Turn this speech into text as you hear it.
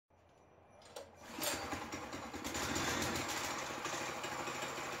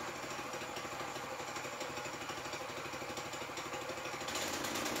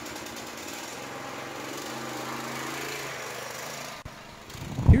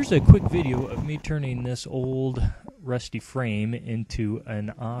Here's a quick video of me turning this old rusty frame into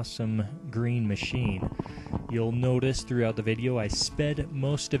an awesome green machine. You'll notice throughout the video I sped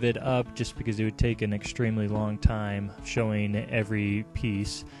most of it up just because it would take an extremely long time showing every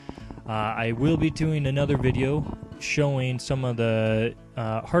piece. I will be doing another video showing some of the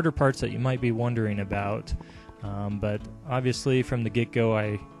harder parts that you might be wondering about, but obviously from the get-go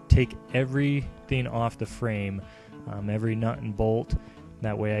I take everything off the frame, every nut and bolt.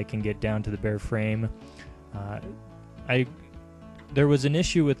 That way I can get down to the bare frame. There was an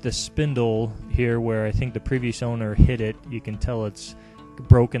issue with the spindle here where I think the previous owner hit it. You can tell it's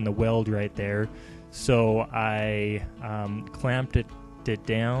broken the weld right there. So I clamped it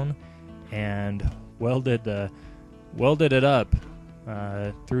down and welded it up.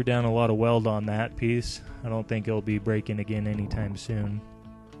 Threw down a lot of weld on that piece. I don't think it'll be breaking again anytime soon.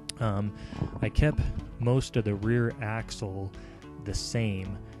 I kept most of the rear axle the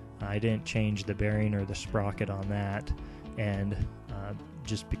same. I didn't change the bearing or the sprocket on that, and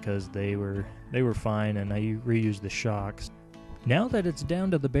just because they were fine, and I reused the shocks. Now that it's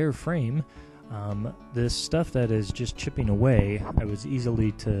down to the bare frame, this stuff that is just chipping away, I was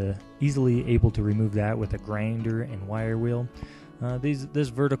easily able to remove that with a grinder and wire wheel. This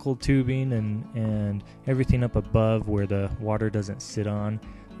vertical tubing and everything up above where the water doesn't sit on,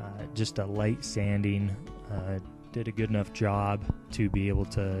 just a light sanding did a good enough job to be able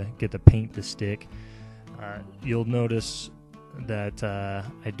to get the paint to stick. You'll notice that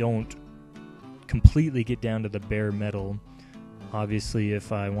I don't completely get down to the bare metal. Obviously,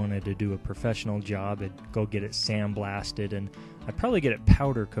 if I wanted to do a professional job, I'd go get it sandblasted, and I'd probably get it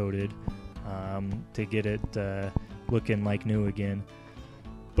powder coated to get it looking like new again.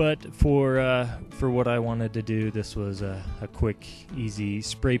 But for what I wanted to do, this was a quick, easy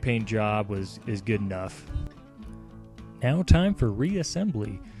spray paint job is good enough. Now time for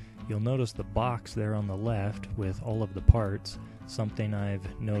reassembly. You'll notice the box there on the left with all of the parts. Something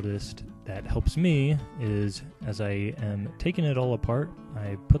I've noticed that helps me is as I am taking it all apart,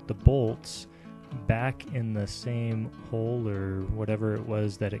 I put the bolts back in the same hole or whatever it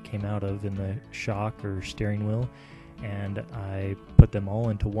was that it came out of in the shock or steering wheel, and I put them all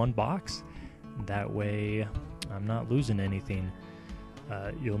into one box. That way I'm not losing anything.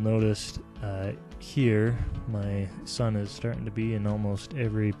 You'll notice here my son is starting to be in almost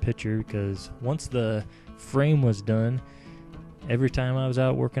every picture, because once the frame was done, every time I was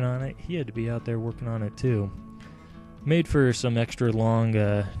out working on it, he had to be out there working on it too. Made for some extra long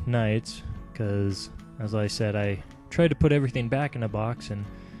nights, because as I said, I tried to put everything back in a box, and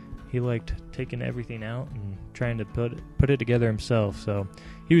he liked taking everything out and trying to put it together himself, so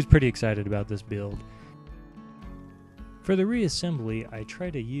he was pretty excited about this build. For the reassembly, I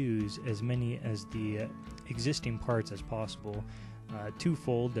try to use as many as the existing parts as possible.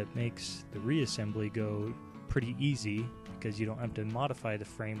 Twofold that makes the reassembly go pretty easy, because you don't have to modify the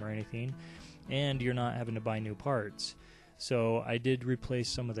frame or anything, and you're not having to buy new parts. So I did replace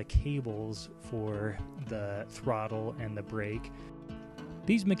some of the cables for the throttle and the brake.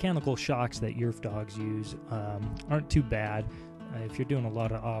 These mechanical shocks that Yerf Dogs use aren't too bad. If you're doing a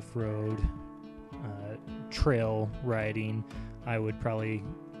lot of off-road trail riding, I would probably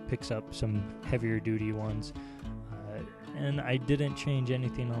pick up some heavier duty ones. And I didn't change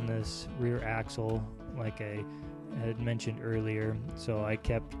anything on this rear axle like I had mentioned earlier, so I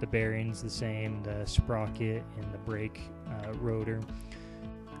kept the bearings the same, the sprocket and the brake rotor.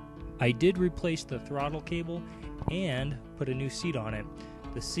 I did replace the throttle cable and put a new seat on it.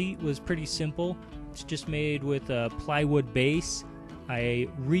 The seat was pretty simple. It's just made with a plywood base. I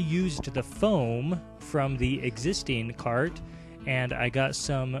reused the foam from the existing cart, and I got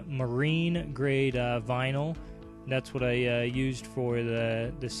some marine grade vinyl. That's what I used for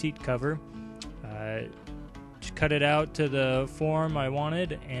the seat cover. Just cut it out to the form I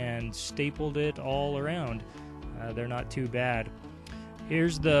wanted and stapled it all around. They're not too bad.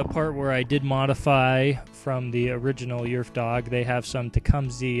 Here's the part where I did modify from the original Yerf Dog. They have some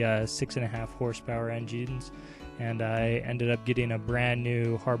Tecumseh 6.5 horsepower engines, and I ended up getting a brand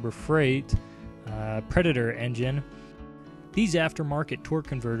new Harbor Freight Predator engine. These aftermarket torque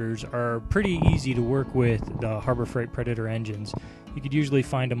converters are pretty easy to work with, the Harbor Freight Predator engines. You could usually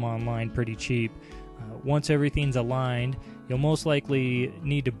find them online pretty cheap. Once everything's aligned, you'll most likely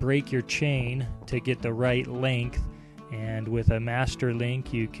need to break your chain to get the right length, and with a master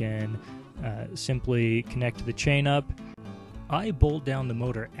link you can simply connect the chain up. I bolt down the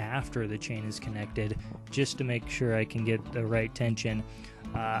motor after the chain is connected just to make sure I can get the right tension.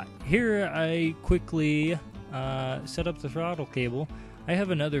 Here I quickly set up the throttle cable. I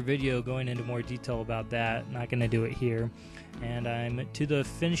have another video going into more detail about that, not going to do it here. And I'm to the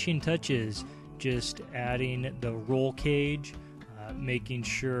finishing touches, just adding the roll cage, making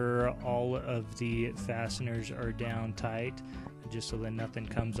sure all of the fasteners are down tight, just so that nothing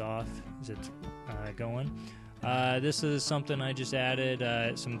comes off as it's going. This is something I just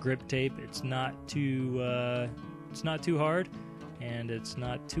added, some grip tape. It's not too hard, and it's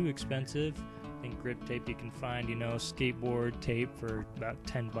not too expensive. I think grip tape you can find, skateboard tape for about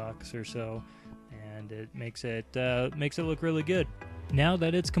 $10 or so, and it makes it look really good. Now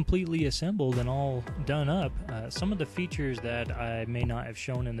that it's completely assembled and all done up, some of the features that I may not have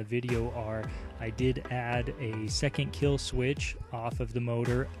shown in the video are I did add a second kill switch off of the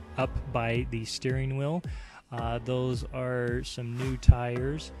motor up by the steering wheel. Those are some new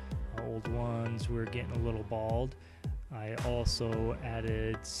tires. Old ones were getting a little bald. I also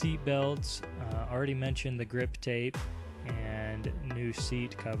added seat belts, already mentioned the grip tape, and new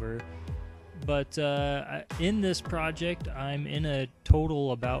seat cover. But in this project, I'm in a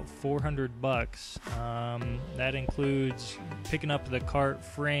total about $400. That includes picking up the kart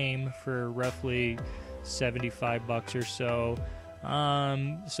frame for roughly $75 or so.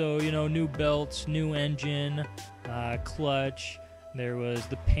 So new belts, new engine, clutch. There was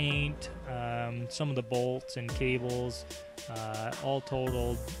the paint, some of the bolts and cables, all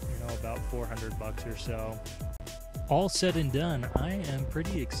totaled, about $400 or so. All said and done, I am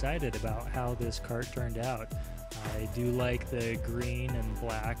pretty excited about how this kart turned out. I do like the green and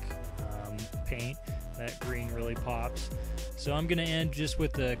black paint. That green really pops. So I'm going to end just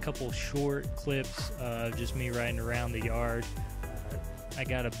with a couple short clips of just me riding around the yard. I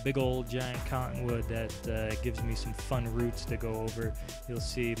got a big old giant cottonwood that gives me some fun routes to go over. You'll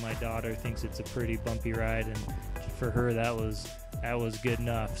see my daughter thinks it's a pretty bumpy ride, and for her that was good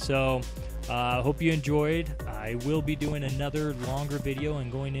enough. So hope you enjoyed. I will be doing another longer video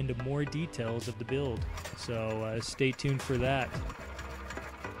and going into more details of the build, so stay tuned for that.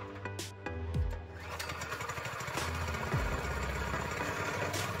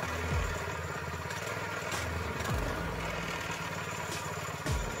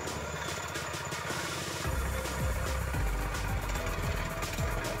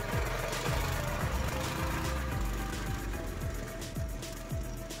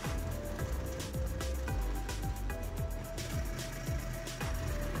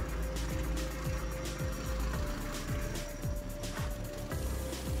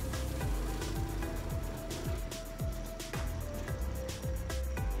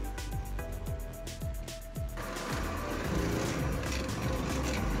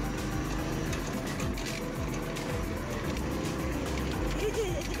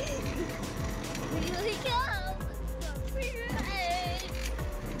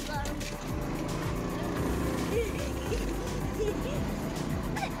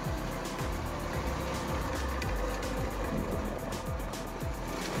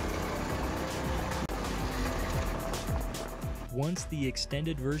 Once the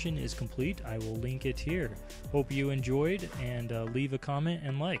extended version is complete, I will link it here. Hope you enjoyed, and leave a comment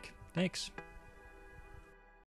and like. Thanks.